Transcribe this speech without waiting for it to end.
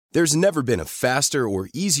There's never been a faster or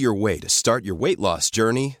easier way to start your weight loss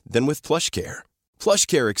journey than with PlushCare.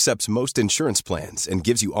 PlushCare accepts most insurance plans and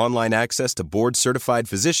gives you online access to board-certified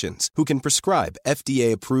physicians who can prescribe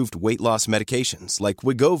FDA-approved weight loss medications like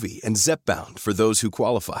Wegovy and Zepbound for those who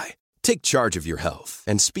qualify. Take charge of your health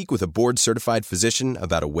and speak with a board-certified physician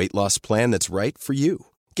about a weight loss plan that's right for you.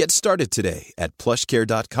 Get started today at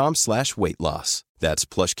plushcare.com/weight-loss. That's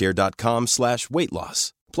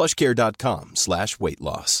plushcare.com/weight-loss.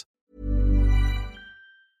 plushcare.com/weight-loss.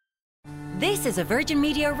 This is a Virgin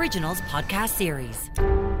Media Originals podcast series.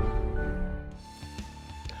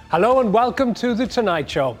 Hello and welcome to The Tonight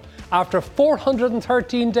Show. After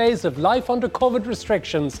 413 days of life under COVID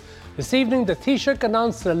restrictions, this evening the Taoiseach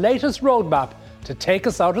announced the latest roadmap to take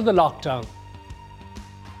us out of the lockdown.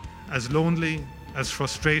 As lonely, as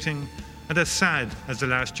frustrating and as sad as the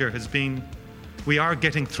last year has been, we are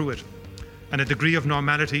getting through it, and a degree of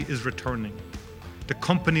normality is returning. The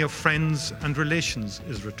company of friends and relations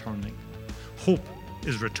is returning. Hope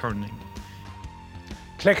is returning.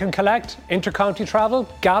 Click and collect, inter-county travel,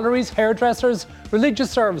 galleries, hairdressers,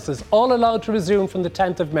 religious services all allowed to resume from the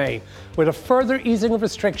 10th of May, with a further easing of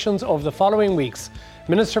restrictions over the following weeks.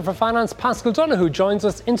 Minister for Finance Paschal Donohoe joins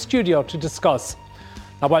us in studio to discuss.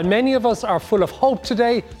 Now, while many of us are full of hope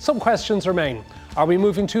today, some questions remain. Are we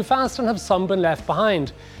moving too fast and have some been left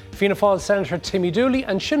behind? Fianna Fáil Senator Timmy Dooley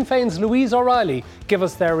and Sinn Féin's Louise O'Reilly give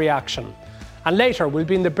us their reaction. And later, we'll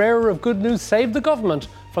be in the bearer of good news save the government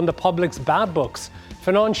from the public's bad books.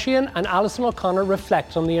 Fionnán Sheahan and Alison O'Connor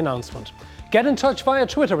reflect on the announcement. Get in touch via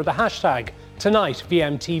Twitter with the hashtag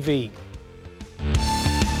TonightVMTV.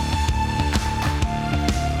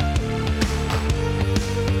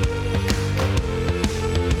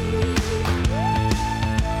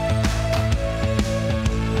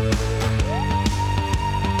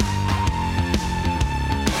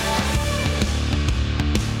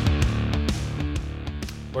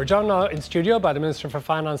 We're joined now in studio by the Minister for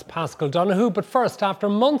Finance, Paschal Donohoe. But first, after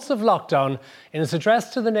months of lockdown, in his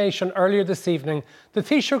address to the nation earlier this evening, the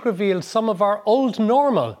Taoiseach revealed some of our old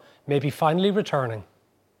normal may be finally returning.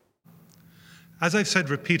 As I've said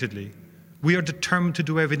repeatedly, we are determined to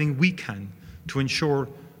do everything we can to ensure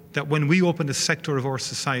that when we open a sector of our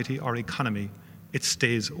society, our economy, it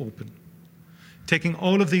stays open. Taking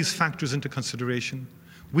all of these factors into consideration,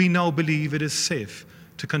 we now believe it is safe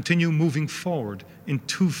to continue moving forward in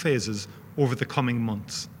two phases over the coming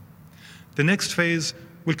months. The next phase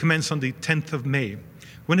will commence on the 10th of May,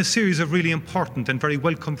 when a series of really important and very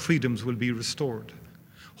welcome freedoms will be restored.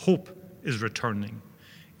 Hope is returning.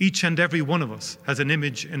 Each and every one of us has an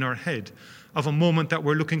image in our head of a moment that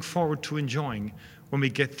we're looking forward to enjoying when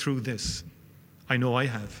we get through this. I know I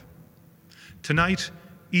have. Tonight,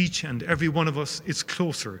 each and every one of us is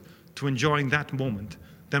closer to enjoying that moment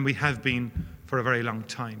than we have been for a very long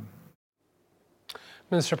time.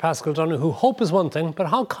 Minister Paschal Donohoe, hope is one thing, but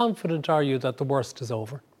how confident are you that the worst is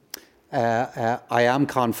over? I am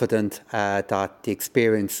confident that the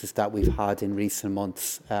experiences that we've had in recent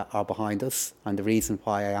months are behind us, and the reason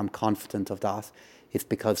why I am confident of that is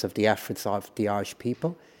because of the efforts of the Irish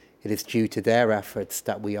people. It is due to their efforts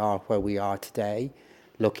that we are where we are today,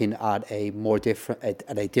 looking at a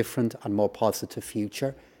different and more positive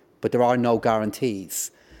future. But there are no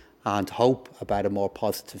guarantees. And hope about a more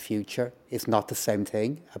positive future is not the same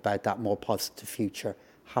thing about that more positive future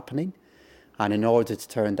happening. And in order to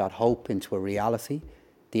turn that hope into a reality,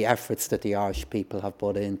 the efforts that the Irish people have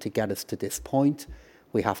put in to get us to this point,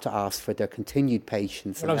 we have to ask for their continued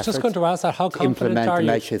patience I was just going to ask that, how confident are the you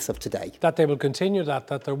measures of today that they will continue that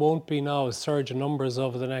there won't be now a surge in numbers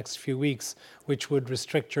over the next few weeks, which would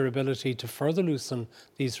restrict your ability to further loosen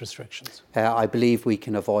these restrictions? I believe we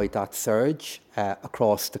can avoid that surge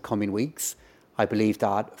across the coming weeks. I believe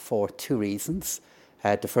that for two reasons.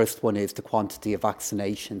 The first one is the quantity of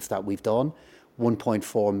vaccinations that we've done.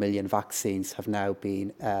 1.4 million vaccines have now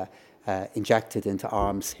been injected into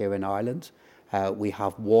arms here in Ireland. We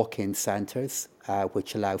have walk-in centres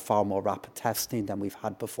which allow far more rapid testing than we've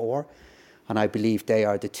had before. And I believe they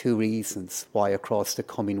are the two reasons why across the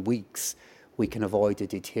coming weeks we can avoid a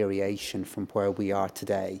deterioration from where we are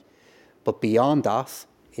today. But beyond that,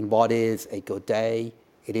 in what is a good day,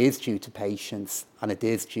 it is due to patience and it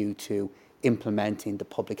is due to implementing the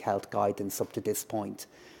public health guidance up to this point.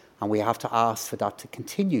 And we have to ask for that to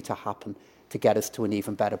continue to happen to get us to an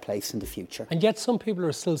even better place in the future. And yet some people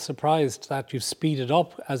are still surprised that you've speeded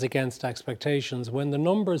up as against expectations when the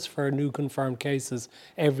numbers for new confirmed cases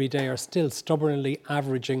every day are still stubbornly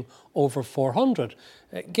averaging over 400.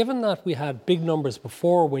 Given that we had big numbers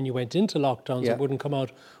before when you went into lockdowns that wouldn't come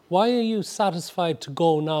out, why are you satisfied to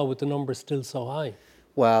go now with the numbers still so high?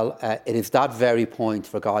 Well, it is that very point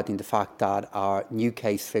regarding the fact that our new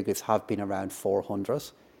case figures have been around 400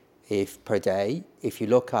 per day. If you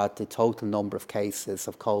look at the total number of cases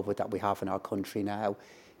of COVID that we have in our country now,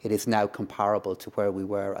 it is now comparable to where we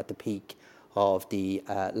were at the peak of the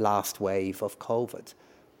last wave of COVID.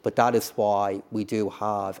 But that is why we do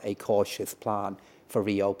have a cautious plan for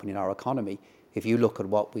reopening our economy. If you look at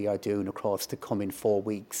what we are doing across the coming 4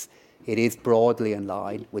 weeks, it is broadly in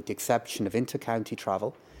line, with the exception of inter-county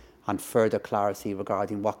travel and further clarity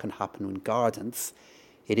regarding what can happen in gardens.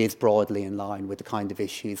 It is broadly in line with the kind of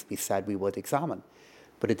issues we said we would examine.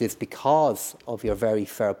 But it is because of your very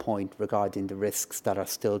fair point regarding the risks that are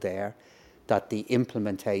still there that the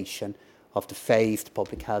implementation of the phased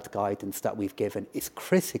public health guidance that we've given is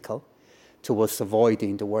critical to us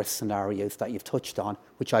avoiding the worst scenarios that you've touched on,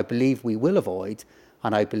 which I believe we will avoid,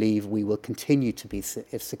 and I believe we will continue to be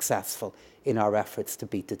successful in our efforts to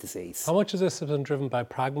beat the disease. How much of this has been driven by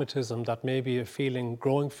pragmatism, that maybe a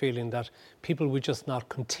growing feeling that people would just not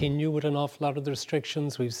continue with an awful lot of the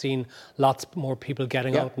restrictions? We've seen lots more people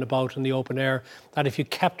getting out and about in the open air, that if you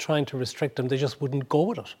kept trying to restrict them, they just wouldn't go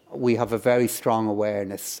with it. We have a very strong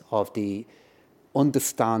awareness of the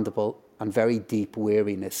understandable and very deep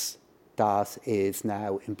weariness that is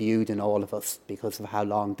now imbued in all of us because of how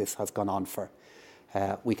long this has gone on for.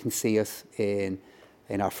 We can see it in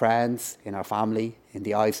our friends, in our family, in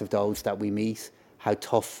the eyes of those that we meet, how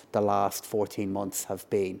tough the last 14 months have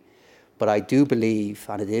been. But I do believe,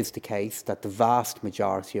 and it is the case, that the vast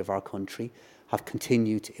majority of our country have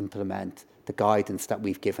continued to implement the guidance that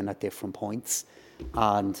we've given at different points.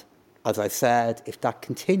 And as I said, if that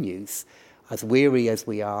continues, as weary as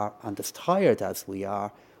we are and as tired as we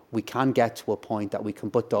are, we can get to a point that we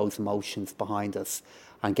can put those emotions behind us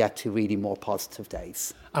and get to really more positive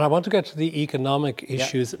days. And I want to get to the economic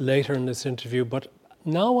issues later in this interview, but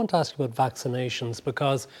now I want to ask you about vaccinations,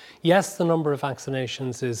 because yes, the number of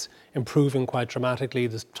vaccinations is improving quite dramatically.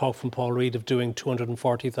 There's talk from Paul Reid of doing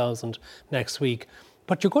 240,000 next week.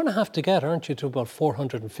 But you're going to have to get, aren't you, to about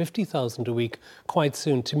 450,000 a week quite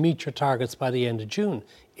soon to meet your targets by the end of June.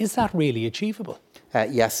 Is that really achievable?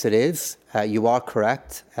 Yes, it is. You are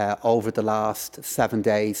correct. Over the last 7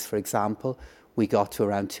 days, for example, we got to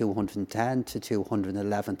around 210 to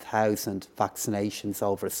 211,000 vaccinations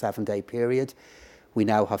over a 7-day period. We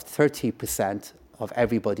now have 30% of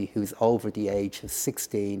everybody who's over the age of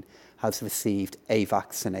 16 has received a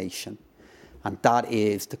vaccination. And that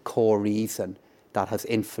is the core reason that has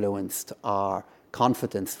influenced our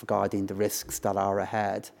confidence regarding the risks that are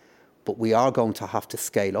ahead. But we are going to have to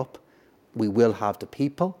scale up. We will have the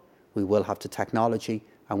people, we will have the technology,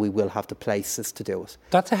 and we will have the places to do it.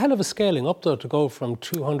 That's a hell of a scaling up, though, to go from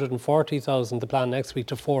 240,000, the plan next week,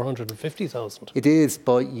 to 450,000. It is,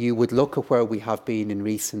 but you would look at where we have been in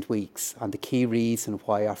recent weeks, and the key reason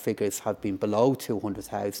why our figures have been below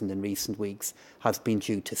 200,000 in recent weeks has been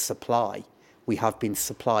due to supply. We have been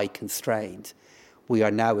supply constrained. We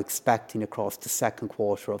are now expecting across the second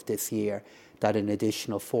quarter of this year that an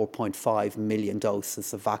additional 4.5 million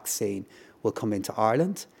doses of vaccine will come into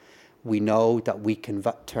Ireland. We know that we can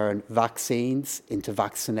turn vaccines into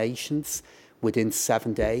vaccinations within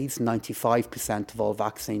 7 days. 95% of all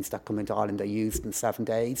vaccines that come into Ireland are used in 7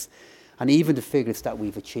 days. And even the figures that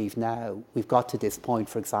we've achieved now, we've got to this point,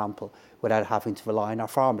 for example, without having to rely on our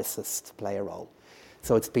pharmacists to play a role.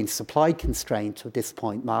 So it's been supply constrained to this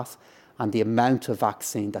point, Matt, and the amount of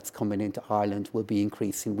vaccine that's coming into Ireland will be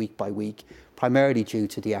increasing week by week, primarily due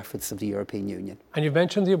to the efforts of the European Union. And you've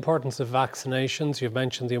mentioned the importance of vaccinations, you've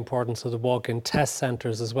mentioned the importance of the walk-in test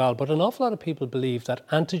centres as well, but an awful lot of people believe that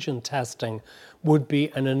antigen testing would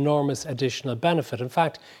be an enormous additional benefit. In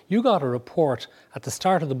fact, you got a report at the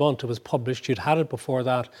start of the month, it was published, you'd had it before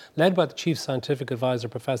that, led by the Chief Scientific Advisor,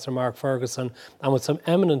 Professor Mark Ferguson, and with some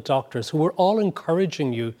eminent doctors who were all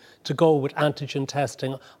encouraging you to go with antigen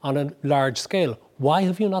testing on a large scale. Why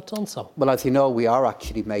have you not done so? Well, as you know, we are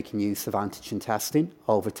actually making use of antigen testing.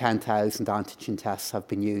 Over 10,000 antigen tests have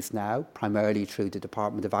been used now, primarily through the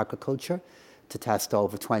Department of Agriculture, to test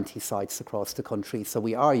over 20 sites across the country. So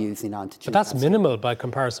we are using antigen testing. But that's minimal by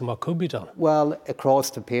comparison what could be done. Well,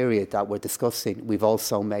 across the period that we're discussing, we've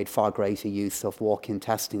also made far greater use of walk-in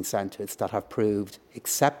testing centres that have proved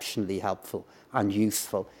exceptionally helpful and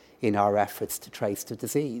useful in our efforts to trace the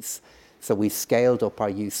disease. So we've scaled up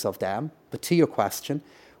our use of them. But to your question,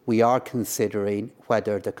 we are considering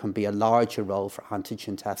whether there can be a larger role for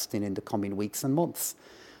antigen testing in the coming weeks and months.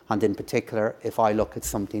 And in particular, if I look at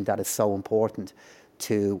something that is so important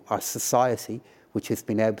to our society, which has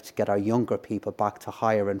been able to get our younger people back to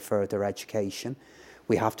higher and further education,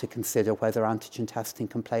 we have to consider whether antigen testing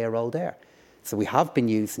can play a role there. So we have been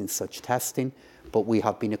using such testing, but we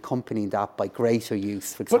have been accompanying that by greater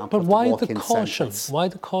use, for example, but why the caution? sentence. Why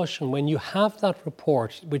the caution when you have that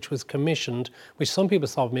report which was commissioned, which some people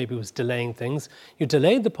thought maybe was delaying things? You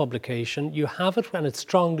delayed the publication, you have it when it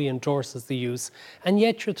strongly endorses the use, and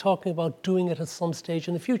yet you're talking about doing it at some stage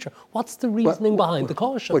in the future. What's the reasoning behind the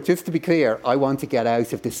caution? Well, just to be clear, I want to get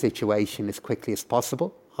out of this situation as quickly as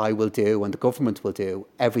possible. I will do, and the government will do,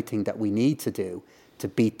 everything that we need to do to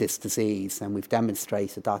beat this disease, and we've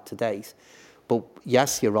demonstrated that to date. But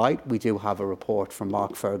yes, you're right, we do have a report from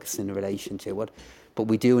Mark Ferguson in relation to it, but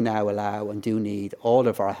we do now allow and do need all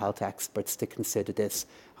of our health experts to consider this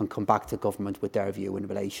and come back to government with their view in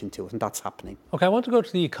relation to it, and that's happening. OK, I want to go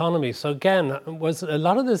to the economy. So again, was a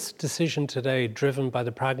lot of this decision today driven by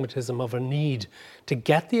the pragmatism of a need to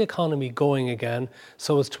get the economy going again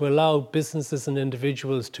so as to allow businesses and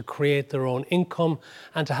individuals to create their own income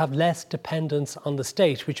and to have less dependence on the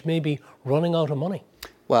state, which may be running out of money?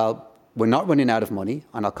 Well, we're not running out of money,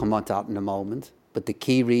 and I'll come on to that in a moment, but the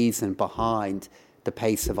key reason behind the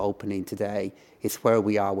pace of opening today is where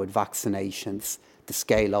we are with vaccinations, the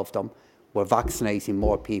scale of them. We're vaccinating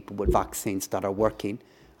more people with vaccines that are working,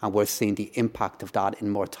 and we're seeing the impact of that in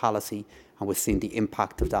mortality, and we're seeing the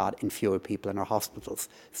impact of that in fewer people in our hospitals.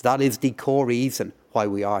 So that is the core reason why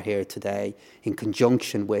we are here today, in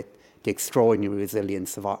conjunction with the extraordinary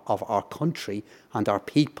resilience of our country and our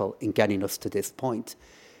people in getting us to this point.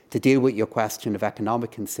 To deal with your question of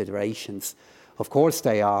economic considerations, of course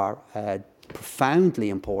they are profoundly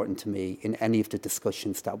important to me in any of the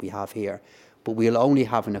discussions that we have here, but we'll only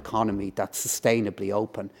have an economy that's sustainably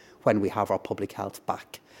open when we have our public health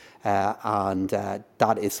back. And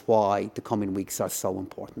that is why the coming weeks are so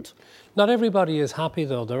important. Not everybody is happy,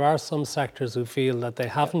 though. There are some sectors who feel that they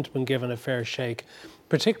haven't been given a fair shake.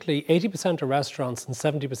 Particularly 80% of restaurants and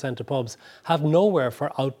 70% of pubs have nowhere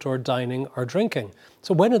for outdoor dining or drinking.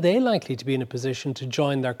 So when are they likely to be in a position to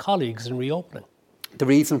join their colleagues in reopening? The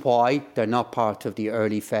reason why they're not part of the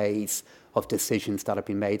early phase of decisions that have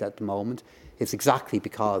been made at the moment is exactly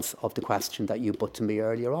because of the question that you put to me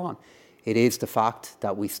earlier on. It is the fact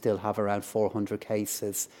that we still have around 400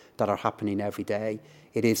 cases that are happening every day.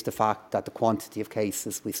 It is the fact that the quantity of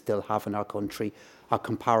cases we still have in our country are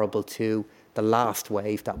comparable to the last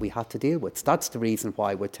wave that we had to deal with. So that's the reason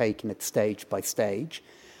why we're taking it stage by stage.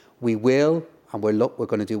 We will, and we're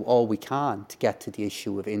going to do all we can to get to the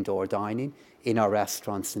issue of indoor dining in our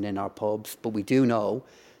restaurants and in our pubs. But we do know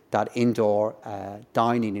that indoor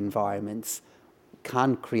dining environments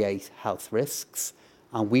can create health risks.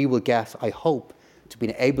 And we will get, I hope, to be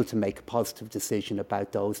able to make a positive decision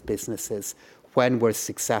about those businesses when we're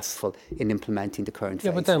successful in implementing the current phases.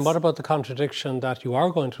 Yeah, but then what about the contradiction that you are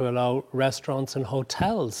going to allow restaurants and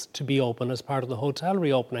hotels to be open as part of the hotel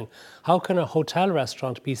reopening? How can a hotel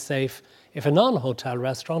restaurant be safe if a non-hotel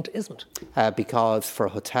restaurant isn't? Because for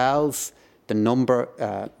hotels, the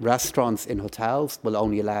number restaurants in hotels will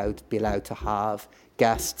only be allowed to have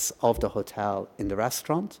guests of the hotel in the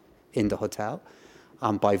restaurant, in the hotel.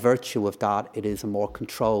 And by virtue of that, it is a more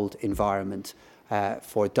controlled environment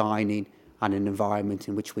for dining and an environment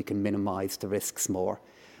in which we can minimise the risks more.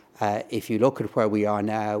 If you look at where we are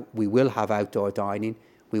now, we will have outdoor dining.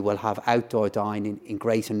 We will have outdoor dining in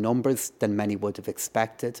greater numbers than many would have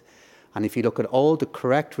expected. And if you look at all the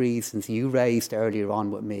correct reasons you raised earlier on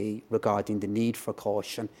with me regarding the need for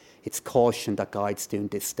caution, it's caution that guides doing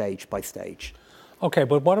this stage by stage. OK,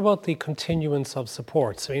 but what about the continuance of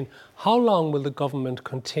supports? I mean, how long will the government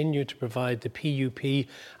continue to provide the PUP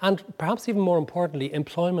and perhaps even more importantly,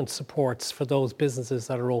 employment supports for those businesses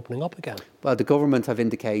that are opening up again? Well, the government have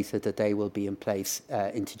indicated that they will be in place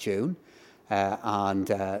into June and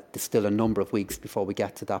there's still a number of weeks before we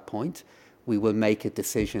get to that point. We will make a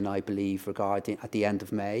decision, I believe, regarding at the end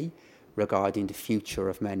of May regarding the future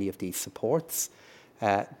of many of these supports.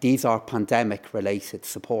 These are pandemic-related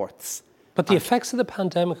supports. But the effects of the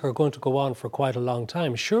pandemic are going to go on for quite a long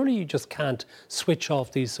time. Surely you just can't switch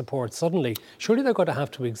off these supports suddenly. Surely they're going to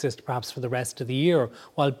have to exist perhaps for the rest of the year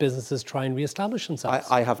while businesses try and re-establish themselves.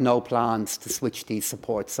 I have no plans to switch these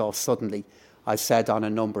supports off suddenly. I've said on a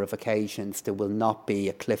number of occasions there will not be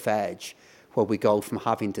a cliff edge where we go from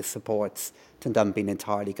having the supports to them being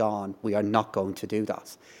entirely gone. We are not going to do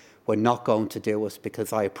that. We're not going to do it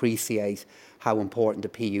because I appreciate how important the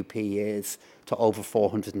PUP is to over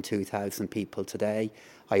 402,000 people today.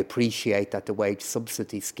 I appreciate that the wage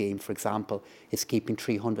subsidy scheme, for example, is keeping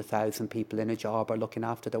 300,000 people in a job or looking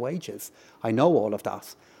after their wages. I know all of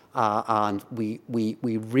that. And we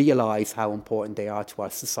realise how important they are to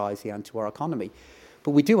our society and to our economy.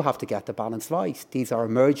 But we do have to get the balance right. These are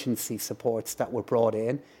emergency supports that were brought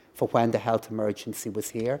in for when the health emergency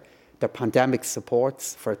was here. They're pandemic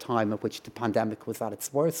supports for a time at which the pandemic was at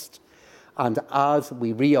its worst. And as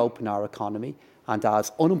we reopen our economy and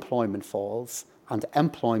as unemployment falls and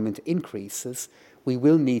employment increases, we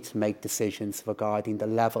will need to make decisions regarding the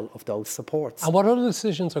level of those supports. And what other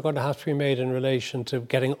decisions are going to have to be made in relation to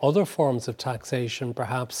getting other forms of taxation,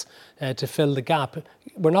 perhaps, to fill the gap?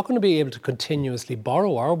 We're not going to be able to continuously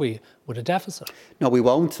borrow, are we, with a deficit? No, we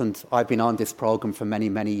won't. And I've been on this programme for many,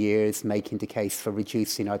 many years, making the case for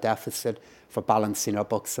reducing our deficit, for balancing our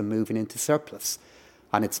books and moving into surplus.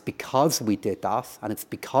 And it's because we did that, and it's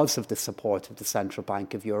because of the support of the Central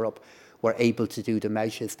Bank of Europe, we're able to do the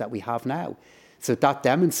measures that we have now. So that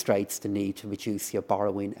demonstrates the need to reduce your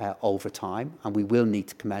borrowing over time, and we will need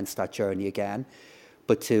to commence that journey again.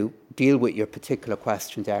 But to deal with your particular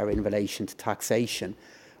question there in relation to taxation,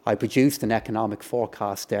 I produced an economic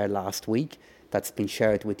forecast there last week that's been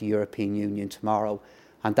shared with the European Union tomorrow,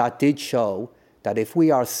 and that did show that if we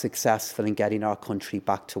are successful in getting our country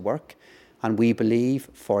back to work, and we believe,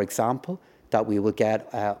 for example, that we will get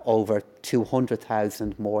over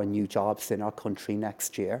 200,000 more new jobs in our country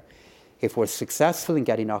next year, if we're successful in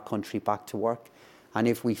getting our country back to work, and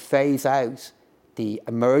if we phase out the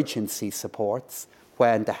emergency supports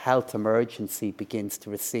when the health emergency begins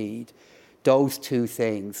to recede, those two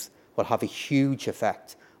things will have a huge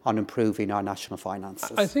effect on improving our national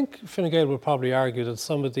finances. I think Fine Gael would probably argue that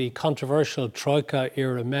some of the controversial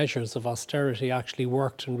Troika-era measures of austerity actually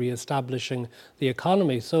worked in re-establishing the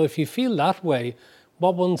economy. So if you feel that way,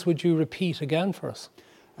 what ones would you repeat again for us?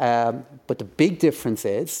 But the big difference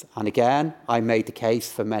is, and again, I made the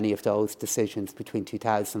case for many of those decisions between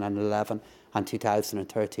 2011 and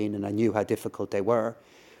 2013, and I knew how difficult they were.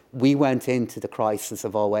 We went into the crisis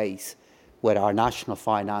of 2008 with our national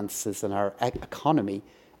finances and our economy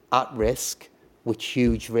at risk, with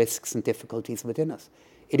huge risks and difficulties within it.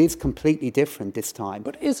 It is completely different this time.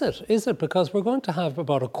 But is it? Is it? Because we're going to have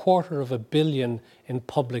about $250 billion in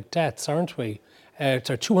public debts, aren't we?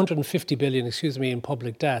 250 billion, in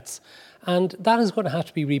public debts. And that is going to have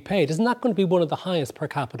to be repaid. Isn't that going to be one of the highest per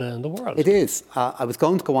capita in the world? It is. I was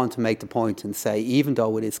going to go on to make the point and say, even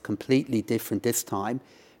though it is completely different this time,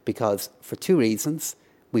 because for two reasons,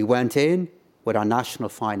 we went in with our national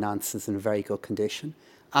finances in a very good condition,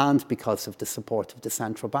 and because of the support of the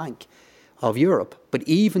Central Bank of Europe. But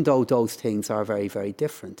even though those things are very, very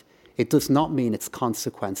different, it does not mean it's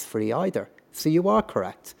consequence-free either. So you are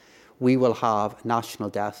correct. We will have national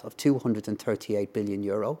debt of €238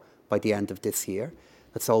 billion by the end of this year.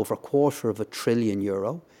 That's over €250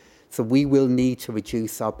 billion. So we will need to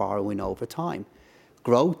reduce our borrowing over time.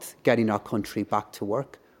 Growth, getting our country back to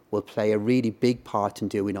work, will play a really big part in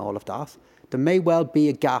doing all of that. There may well be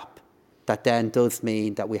a gap that then does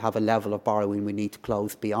mean that we have a level of borrowing we need to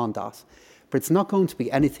close beyond that. But it's not going to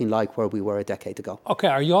be anything like where we were a decade ago. OK,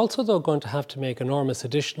 are you also, though, going to have to make enormous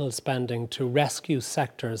additional spending to rescue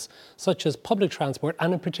sectors such as public transport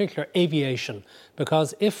and in particular aviation?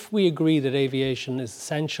 Because if we agree that aviation is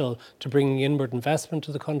essential to bringing inward investment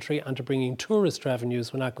to the country and to bringing tourist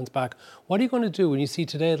revenues when that comes back, what are you going to do when you see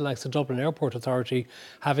today the likes of Dublin Airport Authority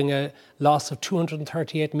having a loss of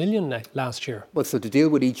 238 million last year? Well, so to deal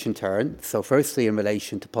with each in turn, so firstly in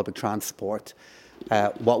relation to public transport,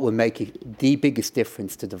 what will make the biggest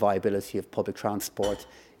difference to the viability of public transport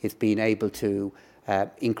is being able to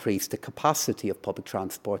increase the capacity of public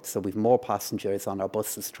transport, so we've more passengers on our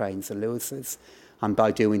buses, trains and Lewises, and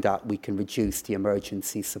by doing that we can reduce the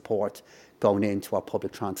emergency support going into our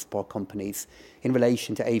public transport companies. In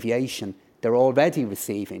relation to aviation, they're already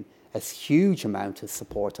receiving a huge amount of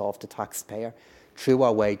support off the taxpayer through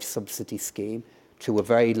our wage subsidy scheme, through a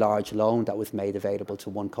very large loan that was made available to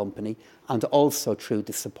one company, and also through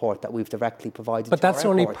the support that we've directly provided but to our that's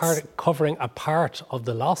only airports. covering a part of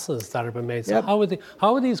the losses that have been made. So Yep.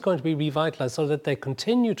 how are these going to be revitalised so that they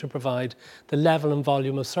continue to provide the level and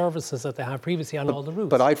volume of services that they have previously on all the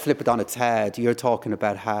routes? But I'd flip it on its head. You're talking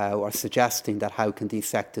about how, or suggesting that how can these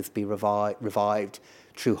sectors be revived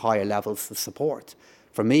through higher levels of support.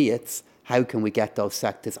 For me, it's how can we get those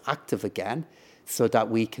sectors active again so that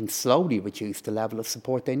we can slowly reduce the level of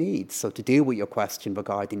support they need. So to deal with your question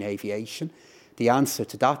regarding aviation, the answer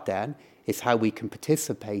to that then is how we can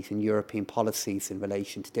participate in European policies in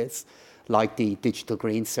relation to this, like the digital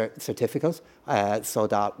green certificate, so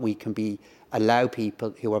that we can allow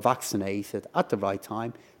people who are vaccinated at the right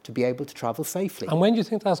time to be able to travel safely. And when do you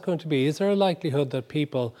think that's going to be? Is there a likelihood that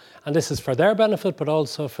people, and this is for their benefit but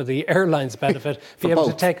also for the airlines' benefit, be able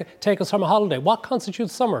both. to take a summer holiday? What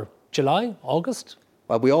constitutes summer? July? August?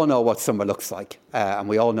 Well, we all know what summer looks like, and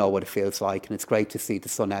we all know what it feels like, and it's great to see the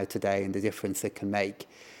sun out today and the difference it can make.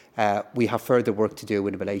 We have further work to do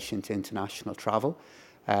in relation to international travel.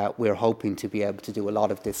 We're hoping to be able to do a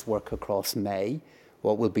lot of this work across May.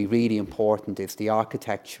 What will be really important is the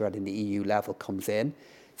architecture at the EU level comes in,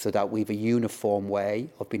 so that we have a uniform way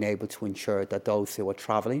of being able to ensure that those who are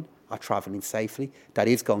travelling safely. That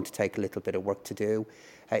is going to take a little bit of work to do.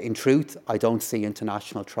 In truth, I don't see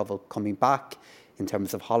international travel coming back in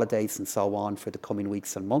terms of holidays and so on for the coming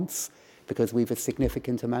weeks and months, because we have a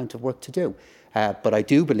significant amount of work to do. But I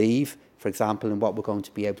do believe, for example, in what we're going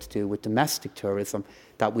to be able to do with domestic tourism,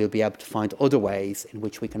 that we'll be able to find other ways in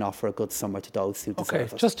which we can offer a good summer to those who deserve it.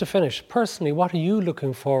 Okay, just to finish, personally, what are you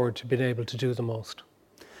looking forward to being able to do the most?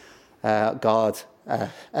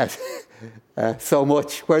 So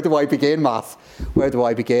much. Where do I begin, Matt? Where do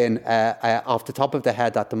I begin? Off the top of the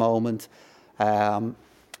head at the moment,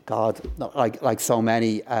 like so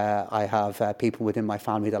many, I have people within my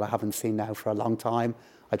family that I haven't seen now for a long time.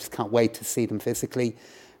 I just can't wait to see them physically.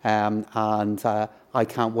 And I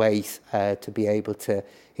can't wait to be able to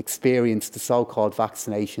experience the so-called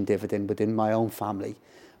vaccination dividend within my own family.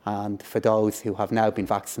 And for those who have now been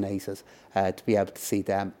vaccinated, to be able to see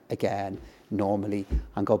them again normally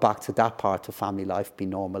and go back to that part of family life, be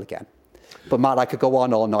normal again. But Matt, I could go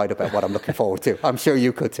on all night about what I'm looking forward to. I'm sure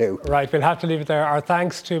you could too. Right, we'll have to leave it there. Our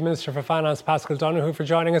thanks to Minister for Finance, Paschal Donohoe, for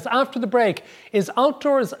joining us. After the break, is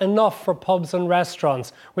outdoors enough for pubs and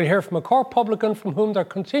restaurants? We'll hear from a Cork publican from whom there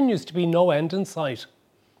continues to be no end in sight.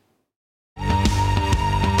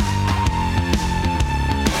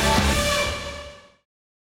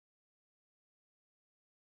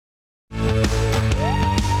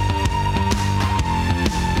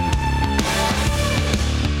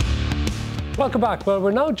 Welcome back. Well,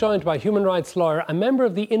 we're now joined by human rights lawyer, a member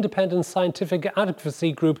of the independent scientific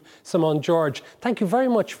advocacy group, Simone George. Thank you very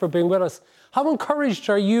much for being with us. How encouraged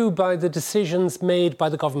are you by the decisions made by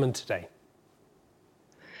the government today?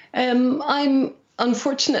 I'm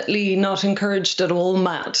unfortunately not encouraged at all,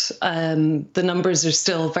 Matt. The numbers are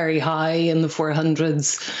still very high in the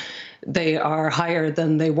 400s. They are higher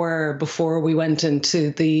than they were before we went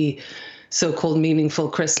into the so-called meaningful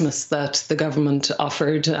Christmas that the government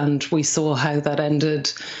offered, and we saw how that ended.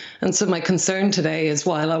 And so my concern today is,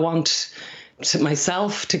 while I want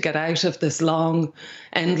myself to get out of this long,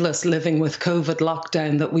 endless living with COVID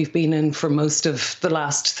lockdown that we've been in for most of the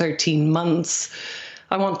last 13 months,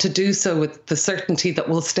 I want to do so with the certainty that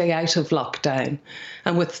we'll stay out of lockdown.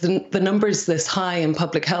 And with the numbers this high and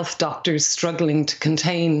public health doctors struggling to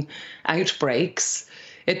contain outbreaks,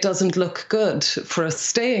 it doesn't look good for us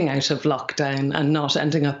staying out of lockdown and not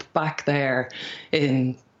ending up back there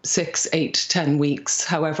in 6, 8, 10 weeks,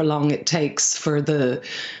 however long it takes for the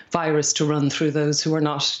virus to run through those who are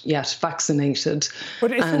not yet vaccinated.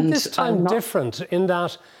 But isn't this time different in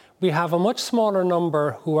that we have a much smaller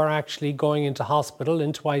number who are actually going into hospital,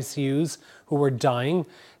 into ICUs, who are dying,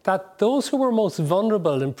 that those who were most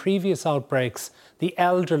vulnerable in previous outbreaks, the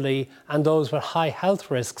elderly and those with high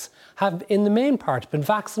health risks, have in the main part been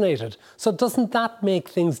vaccinated. So doesn't that make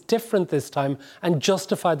things different this time and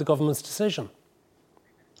justify the government's decision?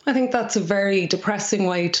 I think that's a very depressing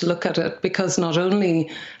way to look at it, because not only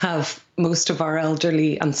have most of our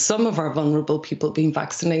elderly and some of our vulnerable people been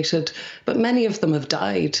vaccinated, but many of them have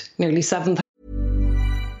died, nearly 7,000.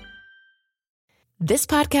 This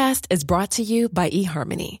podcast is brought to you by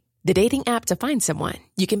eHarmony, the dating app to find someone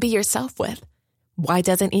you can be yourself with. Why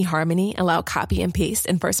doesn't eHarmony allow copy and paste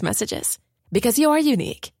in first messages? Because you are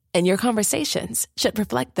unique, and your conversations should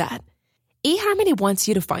reflect that. eHarmony wants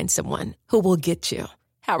you to find someone who will get you.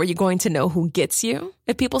 How are you going to know who gets you?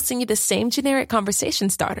 If people send you the same generic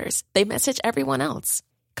conversation starters they message everyone else.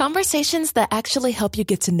 Conversations that actually help you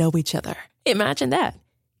get to know each other. Imagine that.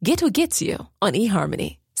 Get who gets you on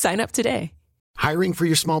eHarmony. Sign up today. Hiring for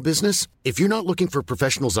your small business? If you're not looking for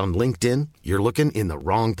professionals on LinkedIn, you're looking in the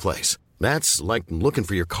wrong place. That's like looking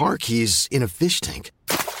for your car keys in a fish tank.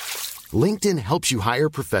 LinkedIn helps you hire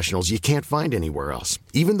professionals you can't find anywhere else,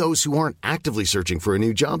 even those who aren't actively searching for a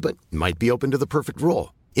new job but might be open to the perfect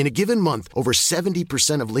role. In a given month, over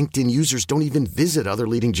 70% of LinkedIn users don't even visit other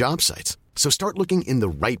leading job sites. So start looking in the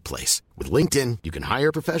right place. With LinkedIn, you can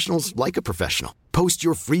hire professionals like a professional. Post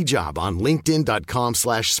your free job on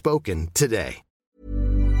linkedin.com/spoken today.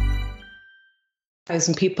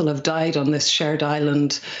 1,000 people have died on this shared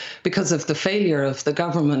island because of the failure of the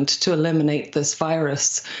government to eliminate this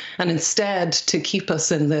virus, and instead to keep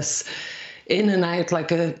us in this in and out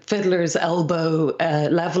like a fiddler's elbow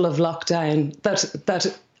level of lockdown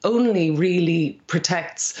that only really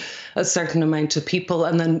protects a certain amount of people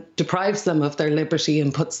and then deprives them of their liberty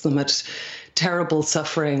and puts them at terrible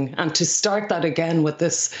suffering. And to start that again with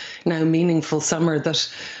this now meaningful summer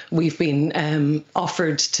that we've been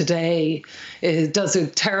offered today, it does a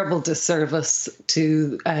terrible disservice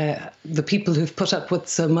to the people who've put up with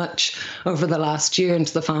so much over the last year and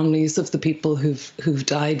to the families of the people who've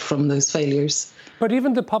died from those failures. But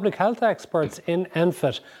even the public health experts in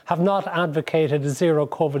ENFIT have not advocated a zero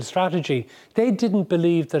COVID strategy. They didn't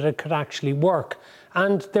believe that it could actually work.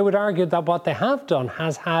 And they would argue that what they have done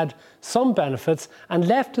has had some benefits and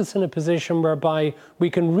left us in a position whereby we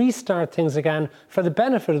can restart things again for the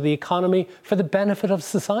benefit of the economy, for the benefit of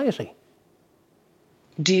society.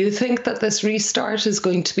 Do you think that this restart is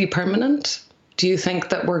going to be permanent? Do you think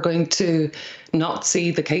that we're going to not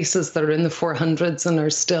see the cases that are in the 400s and are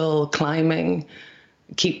still climbing,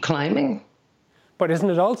 keep climbing? But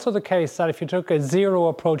isn't it also the case that if you took a zero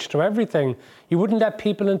approach to everything, you wouldn't let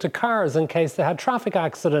people into cars in case they had traffic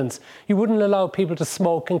accidents, you wouldn't allow people to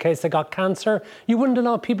smoke in case they got cancer, you wouldn't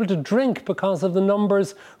allow people to drink because of the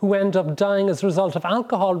numbers who end up dying as a result of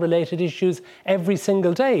alcohol-related issues every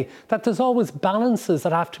single day, that there's always balances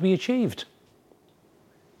that have to be achieved?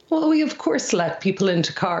 Well, we of course let people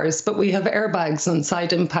into cars, but we have airbags and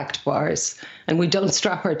side impact bars, and we don't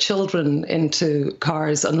strap our children into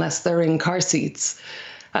cars unless they're in car seats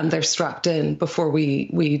and they're strapped in before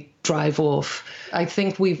we drive off. I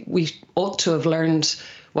think we ought to have learned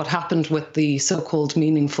what happened with the so-called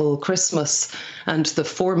meaningful Christmas and the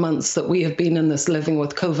 4 months that we have been in this living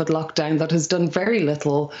with COVID lockdown that has done very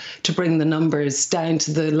little to bring the numbers down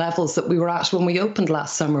to the levels that we were at when we opened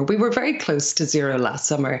last summer. We were very close to zero last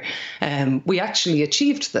summer. We actually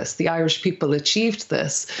achieved this. The Irish people achieved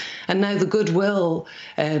this. And now the goodwill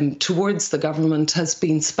towards the government has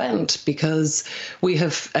been spent because we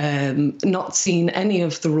have not seen any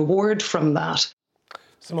of the reward from that.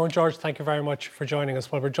 Simone George, thank you very much for joining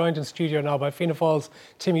us. Well, we're joined in studio now by Fianna Fáil's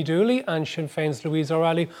Timmy Dooley and Sinn Féin's Louise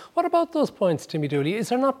O'Reilly. What about those points, Timmy Dooley? Is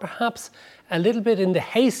there not perhaps a little bit in the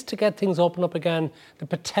haste to get things open up again, the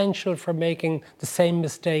potential for making the same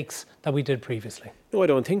mistakes that we did previously? No, I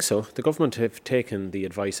don't think so. The government have taken the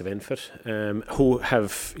advice of ENFIT, who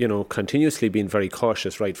have, continuously been very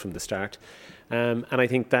cautious right from the start. And I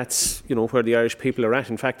think that's, where the Irish people are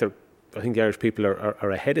at. In fact, I think the Irish people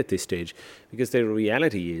are ahead at this stage because the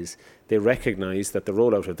reality is they recognise that the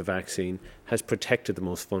rollout of the vaccine has protected the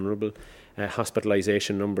most vulnerable.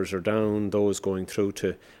 Hospitalisation numbers are down, those going through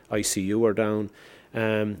to ICU are down,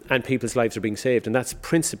 and people's lives are being saved. And that's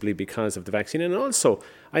principally because of the vaccine. And also,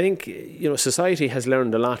 I think, society has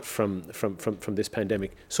learned a lot from this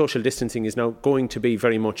pandemic. Social distancing is now going to be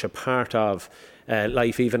very much a part of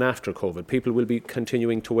life even after COVID. People will be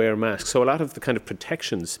continuing to wear masks. So a lot of the kind of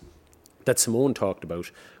protections that Simone talked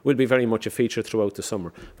about will be very much a feature throughout the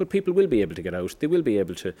summer. But people will be able to get out. They will be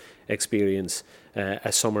able to experience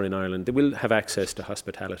a summer in Ireland. They will have access to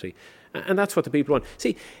hospitality. And that's what the people want.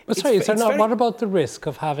 See, what about the risk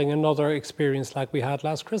of having another experience like we had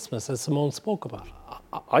last Christmas, as Simone spoke about?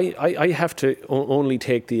 I have to only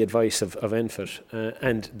take the advice of ENFIT,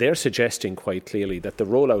 and they're suggesting quite clearly that the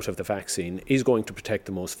rollout of the vaccine is going to protect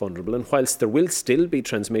the most vulnerable. And whilst there will still be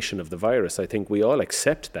transmission of the virus, I think we all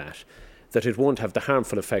accept that it won't have the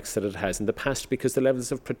harmful effects that it has in the past because the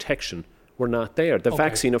levels of protection were not there. The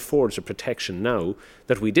vaccine affords a protection now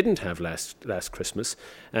that we didn't have last Christmas.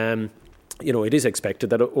 It is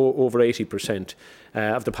expected that over 80%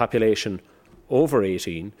 of the population over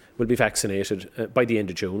 18 will be vaccinated by the end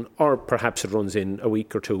of June, or perhaps it runs in a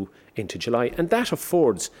week or two into July, and that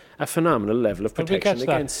affords a phenomenal level of protection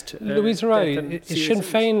against Louise O'Reilly, is Sinn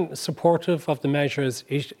Féin supportive of the measures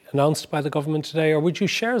announced by the government today, or would you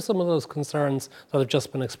share some of those concerns that have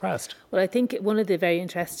just been expressed? Well, I think one of the very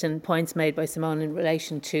interesting points made by Simone in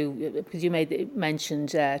relation to, because you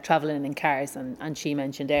mentioned travelling in cars, and she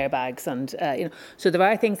mentioned airbags, and so there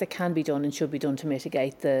are things that can be done and should be done to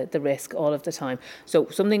mitigate the risk all of the time. So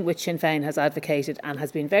something which Sinn Féin has advocated and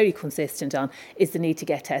has been very consistent on is the need to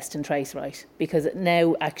get test and trace right, because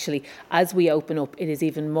now actually as we open up it is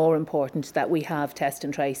even more important that we have test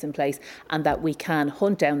and trace in place and that we can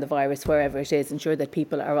hunt down the virus wherever it is, ensure that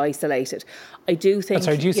people are isolated. I do think...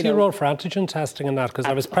 do you see a role for antigen testing in that? Because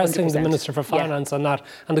I was pressing 100%. The Minister for Finance on that,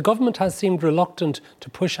 and the government has seemed reluctant to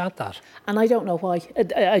push at that. And I don't know why.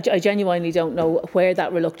 I genuinely don't know where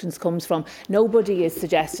that reluctance comes from. Nobody is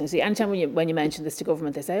suggesting... See, anytime when you mention this to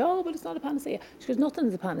government, they say, oh, but it's not a panacea. She goes, nothing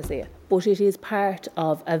is a panacea, but it is part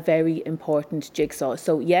of a very important jigsaw.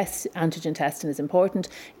 So yes, antigen testing is important.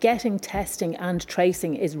 Getting testing and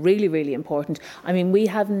tracing is really, really important. I mean, we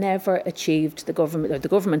have never achieved, the government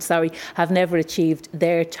have never achieved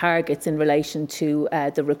their targets in relation to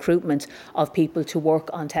the recruitment of people to work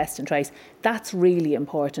on test and trace. That's really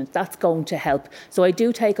important. That's going to help. So I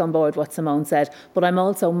do take on board what Simone said, but I'm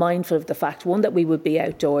also mindful of the fact, one, that we would be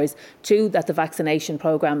outdoors, two, that the vaccination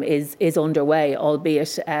programme is underway,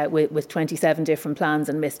 albeit with 27 different plans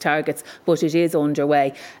and missed targets, but it is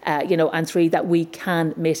underway, and three, that we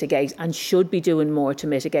can mitigate and should be doing more to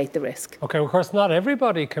mitigate the risk. OK, of course, not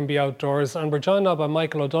everybody can be outdoors, and we're joined now by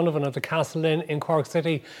Michael O'Donovan of the Castle Inn in Cork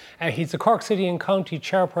City. He's the Cork City and County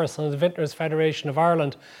Chairperson of the Vintners Federation of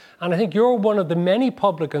Ireland. And I think you're one of the many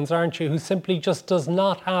publicans, aren't you, who simply just does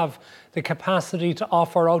not have the capacity to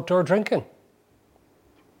offer outdoor drinking?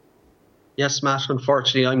 Yes, Matt,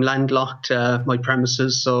 unfortunately I'm landlocked, my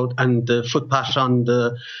premises, and the footpath on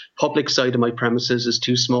the public side of my premises is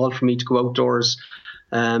too small for me to go outdoors.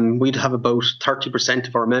 We'd have about 30%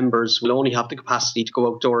 of our members will only have the capacity to go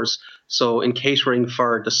outdoors. So in catering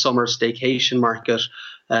for the summer staycation market,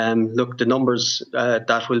 the numbers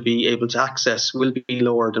that we'll be able to access will be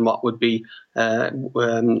lower than what would be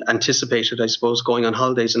anticipated, I suppose, going on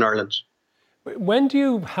holidays in Ireland. When do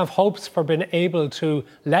you have hopes for being able to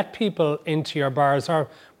let people into your bars, or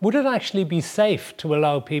would it actually be safe to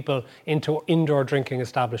allow people into indoor drinking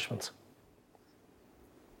establishments?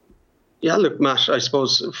 Yeah, look, Matt, I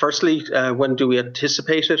suppose, firstly, when do we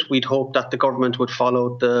anticipate it? We'd hope that the government would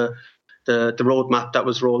follow the roadmap that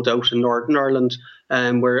was rolled out in Northern Ireland,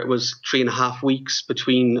 where it was 3.5 weeks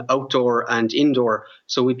between outdoor and indoor.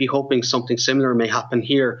 So we'd be hoping something similar may happen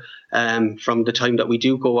here from the time that we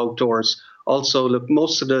do go outdoors. Also, look,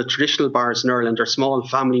 most of the traditional bars in Ireland are small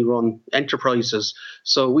family-run enterprises.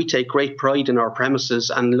 So we take great pride in our premises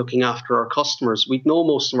and looking after our customers. We know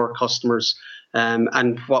most of our customers.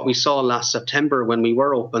 And what we saw last September when we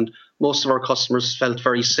were opened, most of our customers felt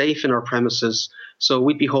very safe in our premises. So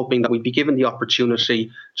we'd be hoping that we'd be given the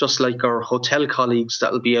opportunity, just like our hotel colleagues,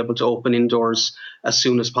 that will be able to open indoors as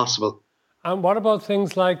soon as possible. And what about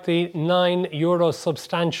things like the €9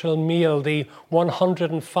 substantial meal, the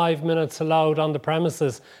 105 minutes allowed on the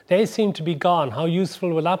premises? They seem to be gone. How useful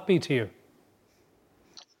will that be to you?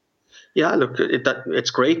 Yeah, look, it's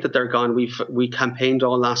great that they're gone. We campaigned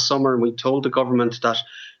all last summer and we told the government that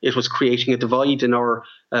it was creating a divide in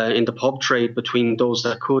the pub trade between those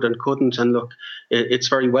that could and couldn't. And look, it's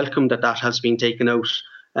very welcome that has been taken out.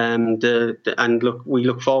 And look, we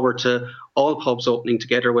look forward to all pubs opening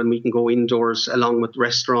together when we can go indoors along with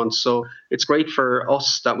restaurants. So it's great for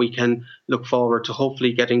us that we can look forward to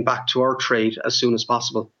hopefully getting back to our trade as soon as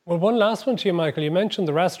possible. Well, one last one to you, Michael. You mentioned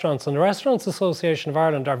the restaurants, and the Restaurants Association of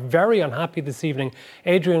Ireland are very unhappy this evening.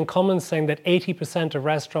 Adrian Cummins saying that 80% of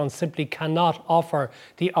restaurants simply cannot offer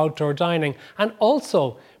the outdoor dining, and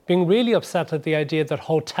also being really upset at the idea that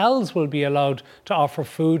hotels will be allowed to offer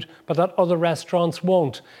food, but that other restaurants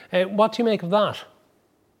won't. What do you make of that?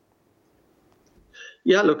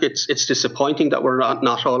 Yeah, look, it's disappointing that we're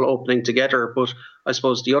not all opening together, but I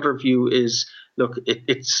suppose the other view is, look,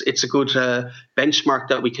 it's a good benchmark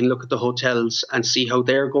that we can look at the hotels and see how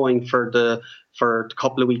they're going for the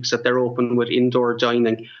couple of weeks that they're open with indoor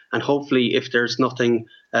dining, and hopefully, if there's nothing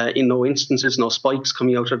in no instances, no spikes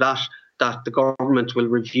coming out of that the government will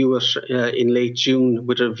review it in late June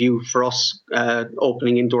with a view for us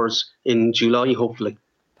opening indoors in July, hopefully.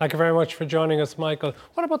 Thank you very much for joining us, Michael.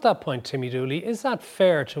 What about that point, Timmy Dooley? Is that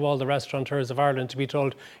fair to all the restaurateurs of Ireland to be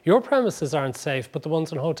told your premises aren't safe, but the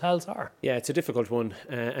ones in hotels are? Yeah, it's a difficult one.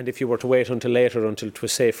 And if you were to wait until later, until it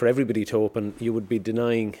was safe for everybody to open, you would be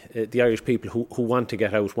denying the Irish people who want to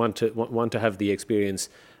get out, want to have the experience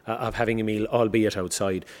of having a meal, albeit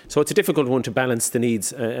outside. So it's a difficult one to balance the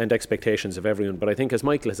needs and expectations of everyone. But I think, as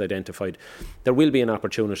Michael has identified, there will be an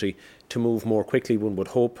opportunity to move more quickly, one would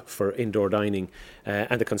hope, for indoor dining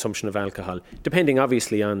and the consumption of alcohol, depending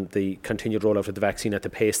obviously on the continued rollout of the vaccine at the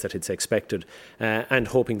pace that it's expected, and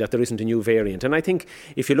hoping that there isn't a new variant. And I think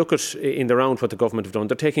if you look at in the round what the government have done,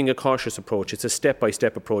 they're taking a cautious approach. It's a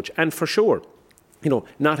step-by-step approach. And for sure,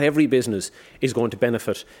 not every business is going to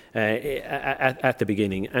benefit at the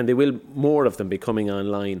beginning, and there will more of them be coming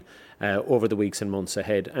online over the weeks and months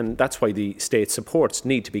ahead. And that's why the state supports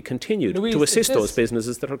need to be continued to assist those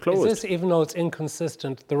businesses that are closed. Is this, even though it's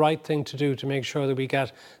inconsistent, the right thing to do to make sure that we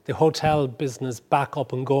get the hotel business back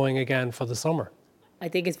up and going again for the summer? I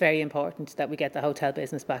think it's very important that we get the hotel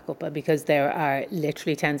business back up, because there are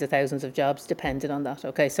literally tens of thousands of jobs dependent on that.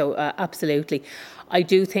 Okay, so absolutely. I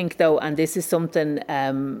do think, though, and this is something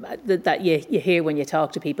that you hear when you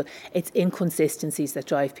talk to people, it's inconsistencies that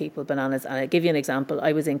drive people bananas. And I'll give you an example.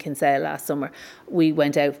 I was in Kinsale last summer. We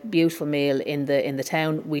went out, beautiful meal in the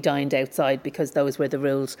town. We dined outside because those were the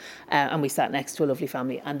rules, and we sat next to a lovely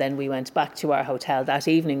family. And then we went back to our hotel that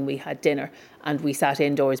evening. We had dinner and we sat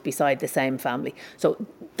indoors beside the same family. So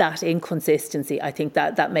that inconsistency, I think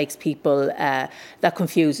that makes people, that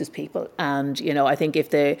confuses people. And, you know, I think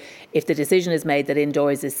if the decision is made that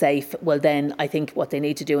indoors is safe, well then I think what they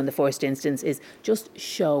need to do in the first instance is just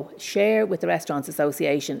share with the Restaurants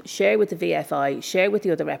Association, share with the VFI, share with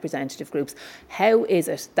the other representative groups, how is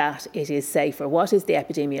it that it is safer? What is the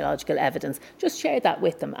epidemiological evidence? Just share that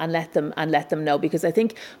with them and let them know, because I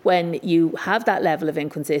think when you have that level of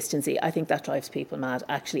inconsistency, I think that drives people mad,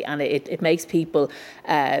 actually, and it makes people,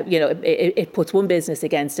 it puts one business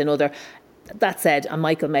against another. That said, and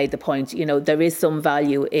Michael made the point, you know, there is some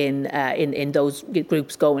value in those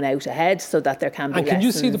groups going out ahead, so that there can be lessons learned. And can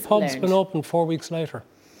you see the pubs been open 4 weeks later?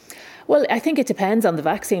 Well, I think it depends on the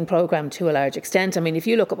vaccine programme to a large extent. I mean, if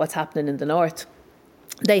you look at what's happening in the north,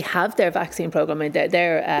 they have their vaccine programme. I mean,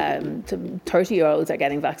 their 30-year-olds are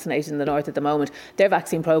getting vaccinated in the north at the moment. Their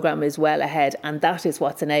vaccine programme is well ahead, and that is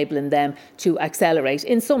what's enabling them to accelerate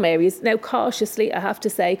in some areas. Now, cautiously, I have to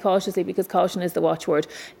say cautiously, because caution is the watchword,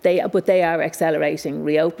 they are accelerating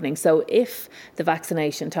reopening. So if the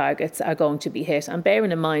vaccination targets are going to be hit, and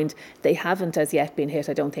bearing in mind they haven't as yet been hit,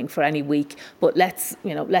 I don't think, for any week, but let's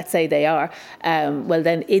say they are, well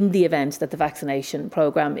then in the event that the vaccination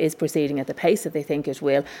programme is proceeding at the pace that they think it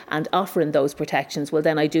will, and offering those protections, well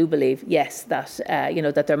then I do believe, yes, that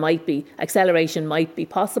that there might be acceleration, might be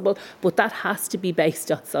possible, but that has to be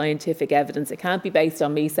based on scientific evidence. It can't be based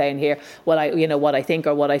on me saying here, well, what I think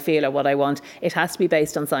or what I feel or what I want. It has to be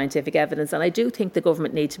based on scientific evidence, and I do think the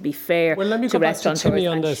government need to be fair to restaurateurs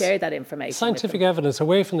and share that information. Scientific evidence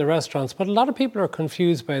away from the restaurants, but a lot of people are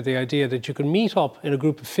confused by the idea that you can meet up in a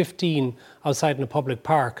group of 15 outside in a public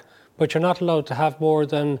park, but you're not allowed to have more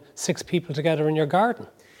than 6 people together in your garden.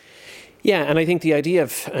 Yeah, and I think the idea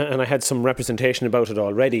of, and I had some representation about it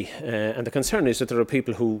already, and the concern is that there are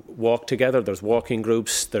people who walk together, there's walking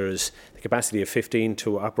groups, there's the capacity of 15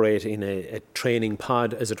 to operate in a training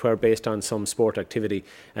pod, as it were, based on some sport activity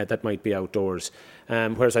that might be outdoors.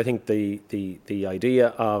 Whereas I think the idea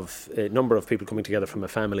of a number of people coming together from a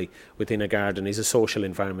family within a garden is a social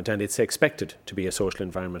environment, and it's expected to be a social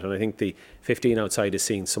environment. And I think the 15 outside is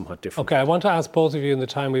seen somewhat different. Okay, I want to ask both of you in the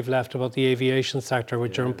time we've left about the aviation sector,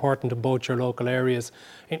 which are important to both your local areas.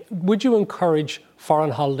 Would you encourage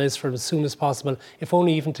foreign holidays for as soon as possible, if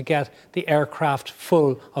only even to get the aircraft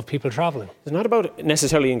full of people travelling? It's not about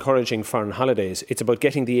necessarily encouraging foreign holidays. It's about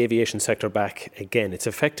getting the aviation sector back again. It's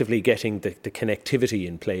effectively getting the connectivity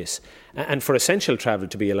in place. And for essential travel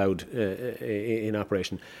to be allowed in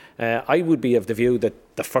operation, I would be of the view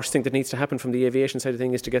that the first thing that needs to happen from the aviation side of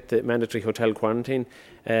things is to get the mandatory hotel quarantine,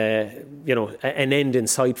 an end in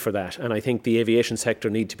sight for that. And I think the aviation sector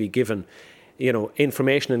need to be given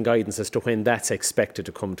information and guidance as to when that's expected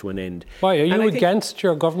to come to an end. Why? Are you against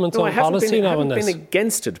your government's own policy now on this? I haven't been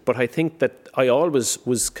against it, but I think that I always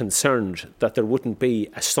was concerned that there wouldn't be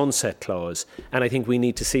a sunset clause, and I think we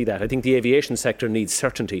need to see that. I think the aviation sector needs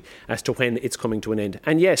certainty as to when it's coming to an end.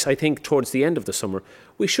 And yes, I think towards the end of the summer,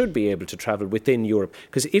 we should be able to travel within Europe.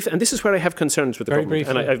 Because and this is where I have concerns with the government,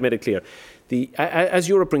 and I've made it clear. As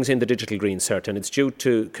Europe brings in the Digital Green Cert, and it's due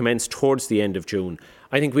to commence towards the end of June,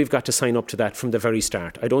 I think we've got to sign up to that from the very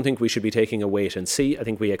start. I don't think we should be taking a wait and see. I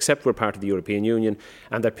think we accept we're part of the European Union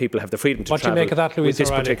and that people have the freedom to travel. What do you make of that, Louise? With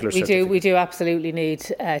this particular certificate. We do absolutely need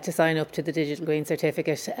to sign up to the Digital Green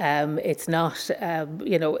Certificate. It's not,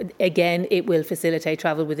 again, it will facilitate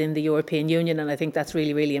travel within the European Union, and I think that's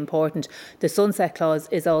really, really important. The sunset clause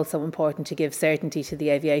is also important to give certainty to the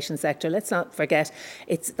aviation sector. Let's not forget,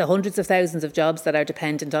 it's the hundreds of thousands of jobs that are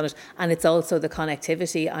dependent on it, and it's also the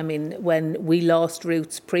connectivity. I mean, when we lost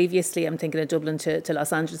routes previously, I'm thinking of Dublin to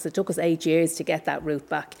Los Angeles, it took us 8 years to get that route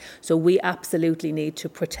back. So we absolutely need to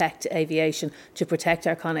protect aviation, to protect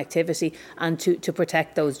our connectivity, and to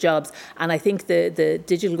protect those jobs. And I think the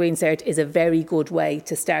Digital Green Cert is a very good way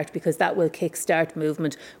to start, because that will kick-start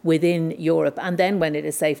movement within Europe. And then when it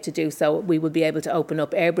is safe to do so, we will be able to open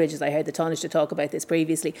up air bridges. I heard the Taoiseach talk about this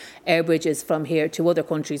previously. Air bridges from here to other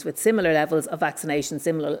countries with similar levels of vaccination,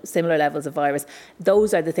 similar levels of virus.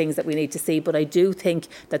 Those are the things that we need to see. But I do think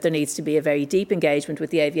that there needs to be a very deep engagement with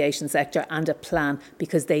the aviation sector and a plan,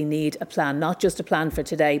 because they need a plan, not just a plan for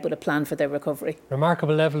today, but a plan for their recovery.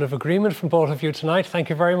 Remarkable level of agreement from both of you tonight. Thank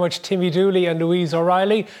you very much, Timmy Dooley and Louise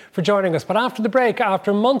O'Reilly, for joining us. But after the break,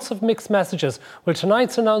 after months of mixed messages, will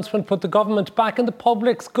tonight's announcement put the government back in the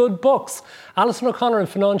public's good books? Alison O'Connor and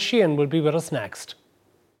Fionnán Sheahan will be with us next.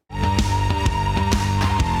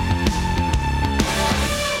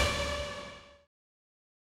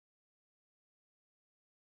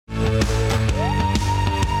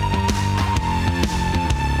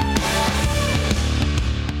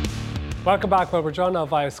 Welcome back. Well, we're joined now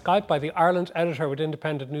via Skype by the Ireland editor with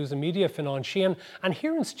Independent News and Media, Fionnán Sheahan, and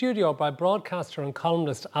here in studio by broadcaster and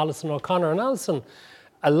columnist Alison O'Connor. And Alison,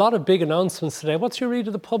 a lot of big announcements today. What's your read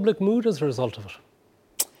of the public mood as a result of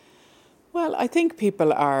it? Well, I think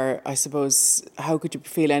people are, I suppose, how could you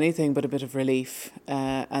feel anything but a bit of relief,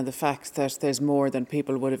 and the fact that there's more than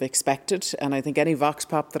people would have expected. And I think any vox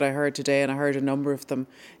pop that I heard today, and I heard a number of them,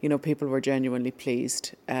 people were genuinely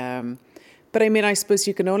pleased. But I mean, I suppose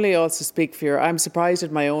you can only also speak for I'm surprised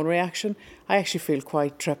at my own reaction. I actually feel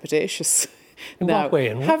quite trepidatious. In what way?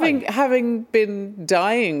 Having been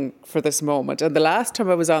dying for this moment, and the last time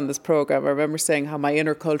I was on this programme, I remember saying how my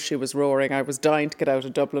inner culture was roaring. I was dying to get out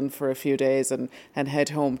of Dublin for a few days and head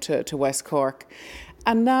home to West Cork.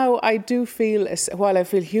 And now I do feel, while I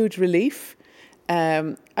feel huge relief,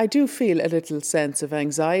 I do feel a little sense of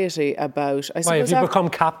anxiety about... Why, have you become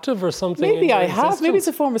captive or something? Maybe I have. Maybe it's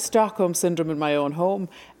a form of Stockholm Syndrome in my own home.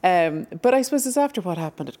 But I suppose it's after what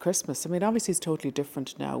happened at Christmas. I mean, obviously it's totally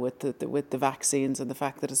different now with the vaccines and the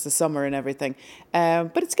fact that it's the summer and everything.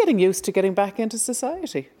 But it's getting used to getting back into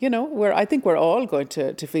society. Where I think we're all going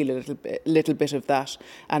to feel a little bit of that,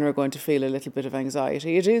 and we're going to feel a little bit of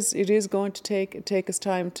anxiety. It is going to take us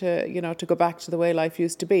time to to go back to the way life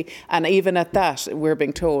used to be. And even at that, we're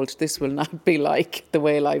being told this will not be like the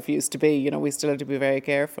way life used to be. We still have to be very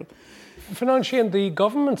careful. Fionnán Sheahan, the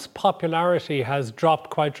government's popularity has dropped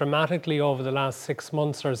quite dramatically over the last 6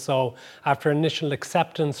 months or so after initial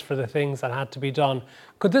acceptance for the things that had to be done.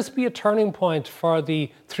 Could this be a turning point for the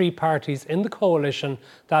three parties in the coalition,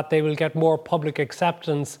 that they will get more public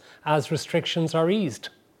acceptance as restrictions are eased?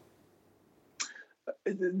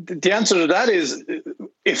 The answer to that is,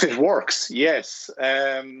 if it works, yes.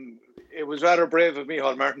 It was rather brave of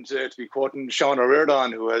Micheál Martin today to be quoting Sean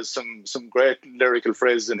O'Riordan, who has some great lyrical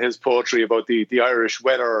phrases in his poetry about the Irish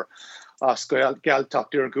weather,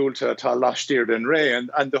 Galtop Dir Gulta, Ta Lashtir Den Ray,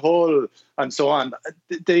 and the whole, and so on.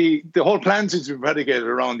 The whole plan seems to be predicated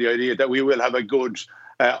around the idea that we will have a good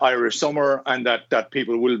Irish summer, and that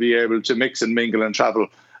people will be able to mix and mingle and travel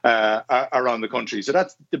around the country. So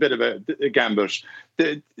that's a bit of a gambit.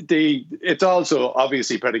 It's also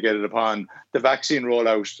obviously predicated upon the vaccine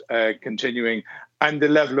rollout continuing, and the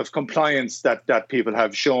level of compliance that people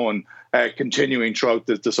have shown continuing throughout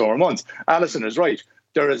the summer months. Alison is right.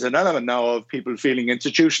 There is an element now of people feeling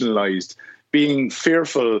institutionalised, being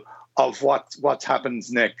fearful of what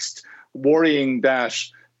happens next, worrying that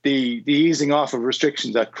the easing off of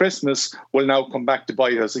restrictions at Christmas will now come back to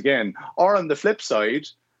bite us again. Or on the flip side,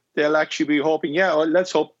 they'll actually be hoping,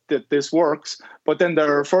 let's hope that this works. But then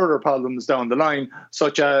there are further problems down the line,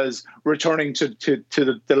 such as returning to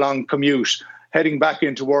the long commute, heading back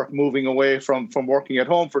into work, moving away from working at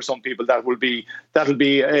home. For some people, that'll be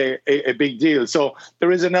a big deal. So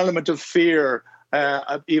there is an element of fear,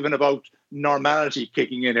 even about normality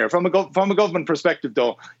kicking in here. From a government perspective,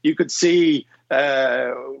 though, you could see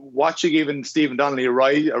watching even Stephen Donnelly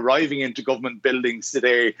arriving into government buildings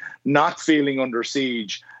today, not feeling under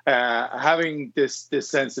siege, having this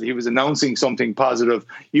sense that he was announcing something positive.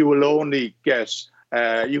 You can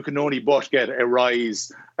only but get a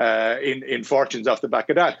rise in fortunes off the back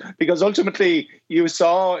of that. Because ultimately, you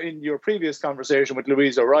saw in your previous conversation with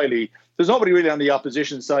Louise O'Reilly, there's nobody really on the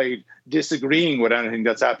opposition side disagreeing with anything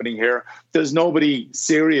that's happening here. There's nobody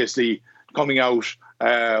seriously coming out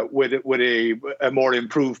with a more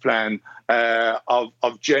improved plan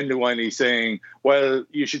of genuinely saying, well,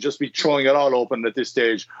 you should just be throwing it all open at this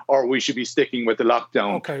stage, or we should be sticking with the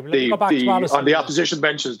lockdown. Okay, let's go back to Alison. On the opposition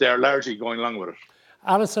benches, they're largely going along with it.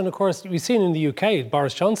 Alison, of course, we've seen in the UK,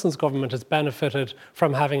 Boris Johnson's government has benefited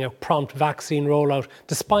from having a prompt vaccine rollout,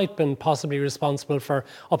 despite being possibly responsible for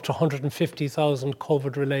up to 150,000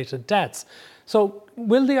 COVID-related deaths. So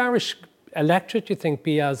will the Irish electorate, you think,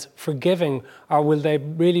 be as forgiving, or will they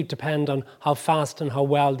really depend on how fast and how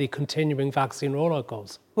well the continuing vaccine rollout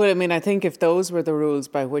goes? Well, I mean, I think if those were the rules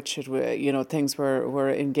by which things were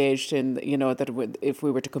engaged in, if we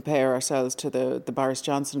were to compare ourselves to the Boris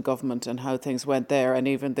Johnson government and how things went there, and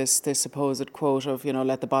even this supposed quote of,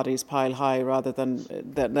 let the bodies pile high rather than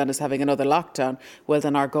us having another lockdown, well,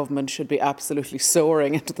 then our government should be absolutely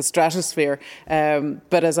soaring into the stratosphere.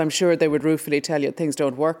 But as I'm sure they would ruefully tell you, things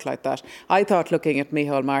don't work like that. I thought, looking at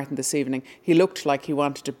Micheál Martin this evening, he looked like he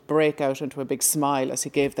wanted to break out into a big smile as he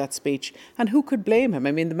gave that speech. And who could blame him?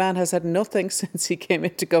 I mean, the man has had nothing since he came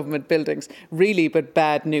into government buildings, really, but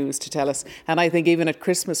bad news to tell us. And I think even at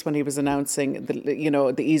Christmas, when he was announcing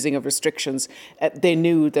the easing of restrictions, they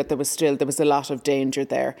knew that there was a lot of danger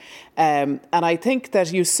there. And I think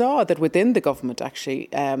that you saw that within the government, actually,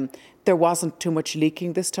 there wasn't too much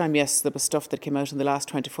leaking this time. Yes, there was stuff that came out in the last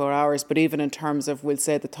 24 hours, but even in terms of, we'll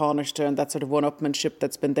say, the Taoiseach and that sort of one-upmanship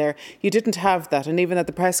that's been there, you didn't have that. And even at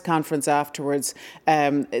the press conference afterwards,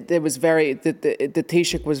 there was the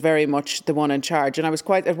Taoiseach was very much the one in charge. And I was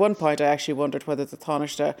at one point, I actually wondered whether the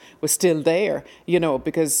Taoiseach was still there,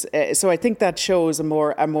 because, so I think that shows a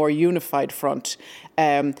more unified front.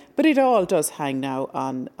 But it all does hang now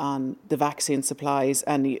on the vaccine supplies,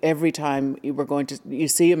 and every time you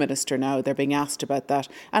see a minister now, they're being asked about that,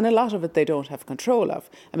 and a lot of it they don't have control of.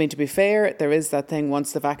 I mean, to be fair, there is that thing,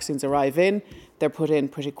 once the vaccines arrive in, they're put in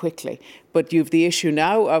pretty quickly. But you've the issue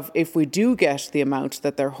now of, if we do get the amount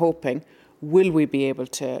that they're hoping, will we be able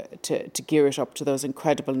to gear it up to those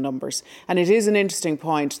incredible numbers? And it is an interesting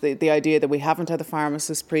point, the idea that we haven't had the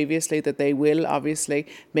pharmacists previously, that they will obviously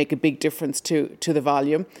make a big difference to the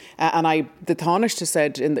volume. And the Taoiseach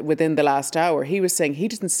said within the last hour, he was saying he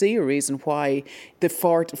didn't see a reason why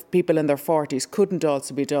people in their 40s couldn't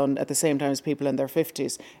also be done at the same time as people in their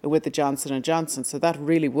 50s with the Johnson & Johnson. So that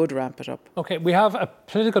really would ramp it up. OK, we have a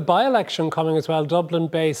political by-election coming as well,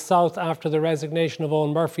 Dublin-based South, after the resignation of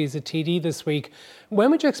Owen Murphy as a TD this week.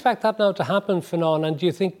 When would you expect that now to happen, Fionnán? And do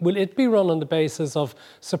you think, will it be run on the basis of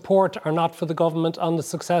support or not for the government on the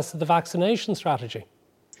success of the vaccination strategy?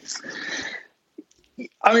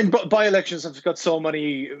 I mean, by-elections have got so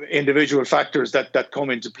many individual factors that come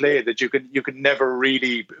into play that you could never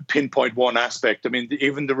really pinpoint one aspect. I mean,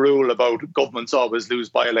 even the rule about governments always lose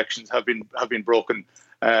by-elections have been broken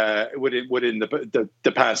within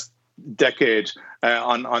the past decade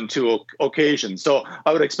on two occasions. So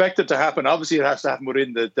I would expect it to happen. Obviously, it has to happen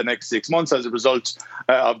within the next 6 months as a result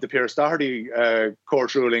of the Pearse Doherty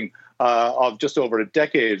court ruling of just over a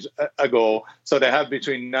decade ago. So they have,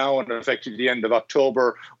 between now and effectively the end of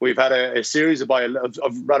October, we've had a series of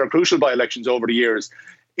rather crucial by-elections over the years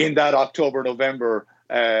in that October-November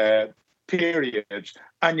period,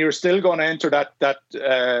 and you're still going to enter that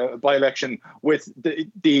by-election with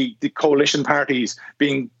the coalition parties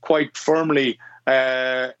being quite firmly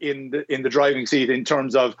in the driving seat in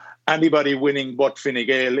terms of anybody winning but Fine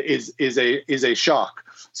Gael is a shock.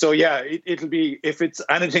 So yeah, it'll be, if it's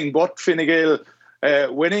anything but Fine Gael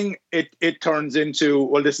winning, it turns into,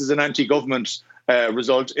 well, this is an anti-government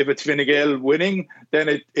result. If it's Fine Gael winning, then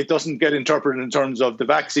it doesn't get interpreted in terms of the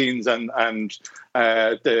vaccines and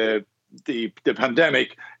the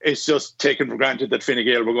pandemic. It's just taken for granted that Fine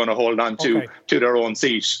Gael were going to hold on to their own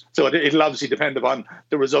seat. So it'll obviously depend upon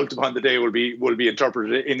the result upon the day will be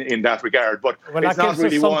interpreted in that regard. But well, it's that not gives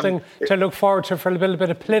really us something to look forward to for a little bit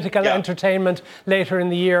of political entertainment later in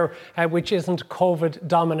the year, which isn't COVID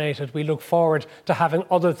dominated. We look forward to having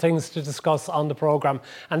other things to discuss on the programme.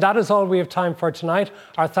 And that is all we have time for tonight.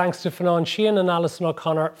 Our thanks to Fionnán Sheahan and Alison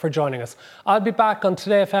O'Connor for joining us. I'll be back on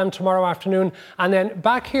Today FM tomorrow afternoon, and then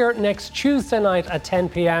back here next Tuesday night at 10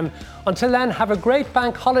 p.m. Until then, have a great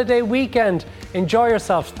bank holiday weekend. Enjoy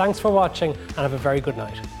yourself. Thanks for watching and have a very good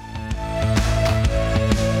night.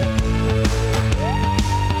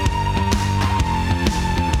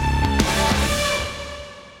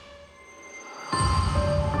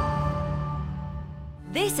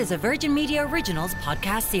 This is a Virgin Media Originals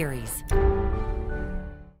podcast series.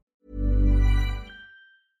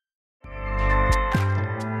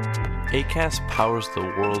 Acast powers the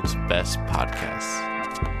world's best podcasts.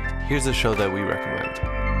 Here's a show that we recommend.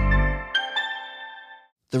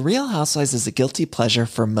 The Real Housewives is a guilty pleasure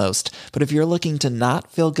for most, but if you're looking to not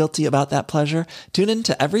feel guilty about that pleasure, tune in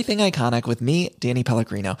to Everything Iconic with me, Danny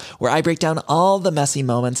Pellegrino, where I break down all the messy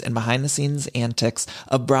moments and behind-the-scenes antics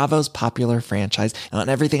of Bravo's popular franchise. And on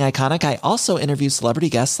Everything Iconic, I also interview celebrity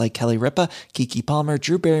guests like Kelly Ripa, Keke Palmer,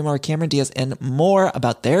 Drew Barrymore, Cameron Diaz, and more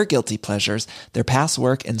about their guilty pleasures, their past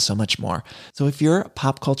work, and so much more. So if you're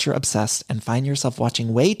pop culture obsessed and find yourself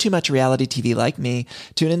watching way too much reality TV like me,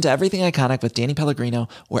 tune in to Everything Iconic with Danny Pellegrino,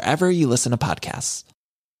 wherever you listen to podcasts.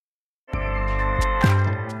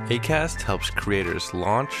 Acast helps creators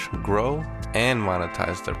launch, grow, and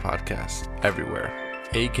monetize their podcasts everywhere.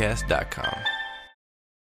 Acast.com.